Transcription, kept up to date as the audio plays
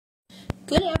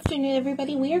Good afternoon,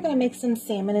 everybody. We are going to make some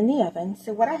salmon in the oven.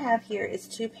 So what I have here is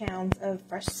 2 pounds of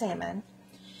fresh salmon.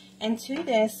 And to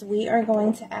this, we are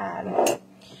going to add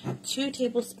 2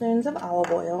 tablespoons of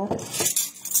olive oil.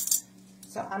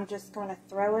 So I'm just going to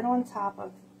throw it on top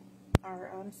of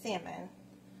our salmon.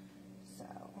 So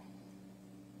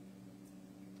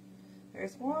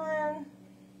there's 1,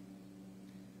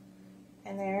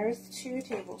 and there's 2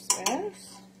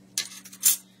 tablespoons.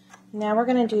 Now we're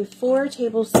going to do 4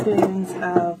 tablespoons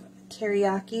of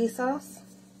teriyaki sauce.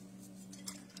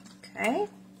 Okay.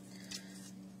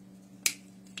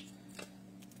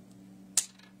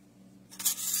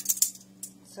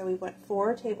 So we want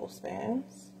 4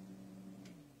 tablespoons.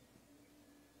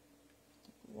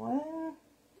 1,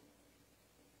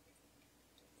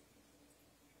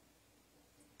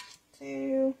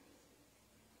 2,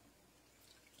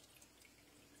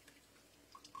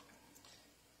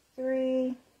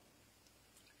 3,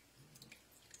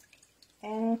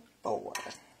 and 4.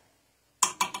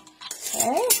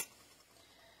 Okay.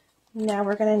 Now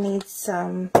we're going to need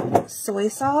some soy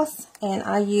sauce, and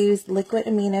I use liquid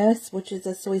aminos, which is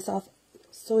a soy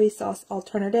sauce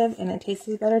alternative, and it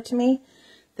tastes better to me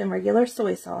than regular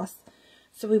soy sauce.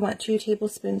 So we want 2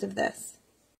 tablespoons of this.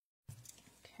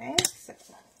 Okay, so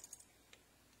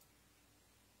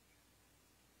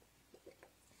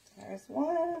there's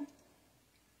 1,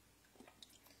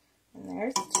 and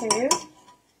there's 2.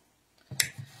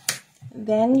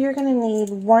 Then you're going to need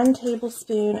 1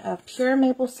 tablespoon of pure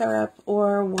maple syrup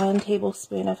or 1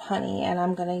 tablespoon of honey, and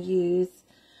I'm going to use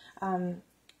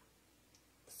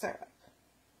syrup,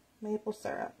 maple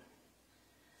syrup.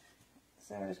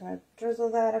 So I'm just going to drizzle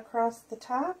that across the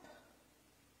top.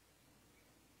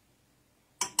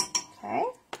 Okay.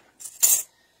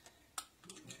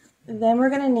 Then we're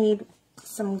going to need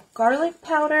some garlic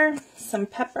powder, some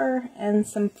pepper, and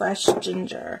some fresh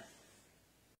ginger.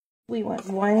 We want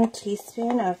 1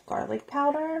 teaspoon of garlic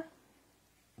powder.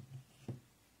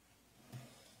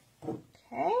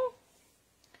 Okay.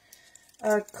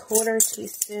 A 1/4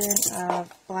 teaspoon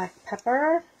of black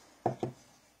pepper.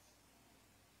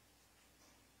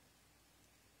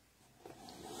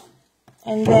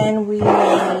 And then we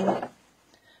need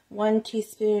 1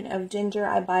 teaspoon of ginger.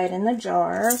 I buy it in the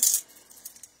jar.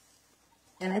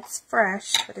 And it's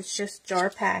fresh, but it's just jar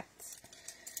packed.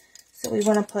 So we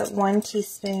want to put 1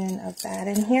 teaspoon of that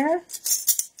in here.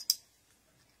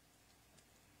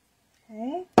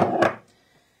 Okay.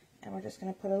 And we're just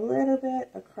going to put a little bit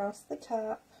across the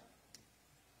top.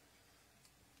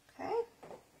 Okay.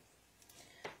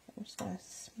 I'm just going to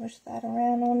smush that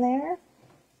around on there.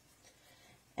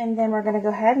 And then we're going to go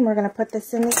ahead and we're going to put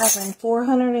this in the oven,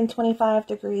 425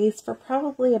 degrees, for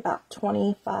probably about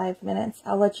 25 minutes.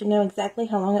 I'll let you know exactly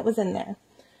how long it was in there.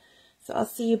 So I'll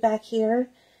see you back here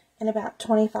in about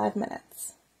 25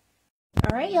 minutes.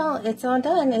 Alright, y'all, it's all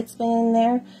done. It's been in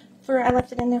there I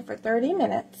left it in there for 30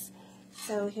 minutes.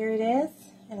 So here it is,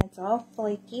 and it's all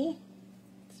flaky.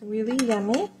 It's really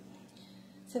yummy.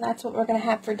 So that's what we're going to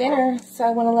have for dinner. So I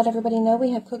want to let everybody know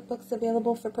we have cookbooks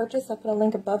available for purchase. I'll put a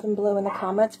link above and below in the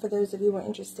comments for those of you who are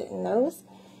interested in those.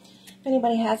 If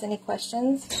anybody has any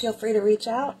questions, feel free to reach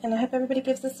out, and I hope everybody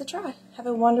gives this a try. Have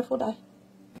a wonderful day.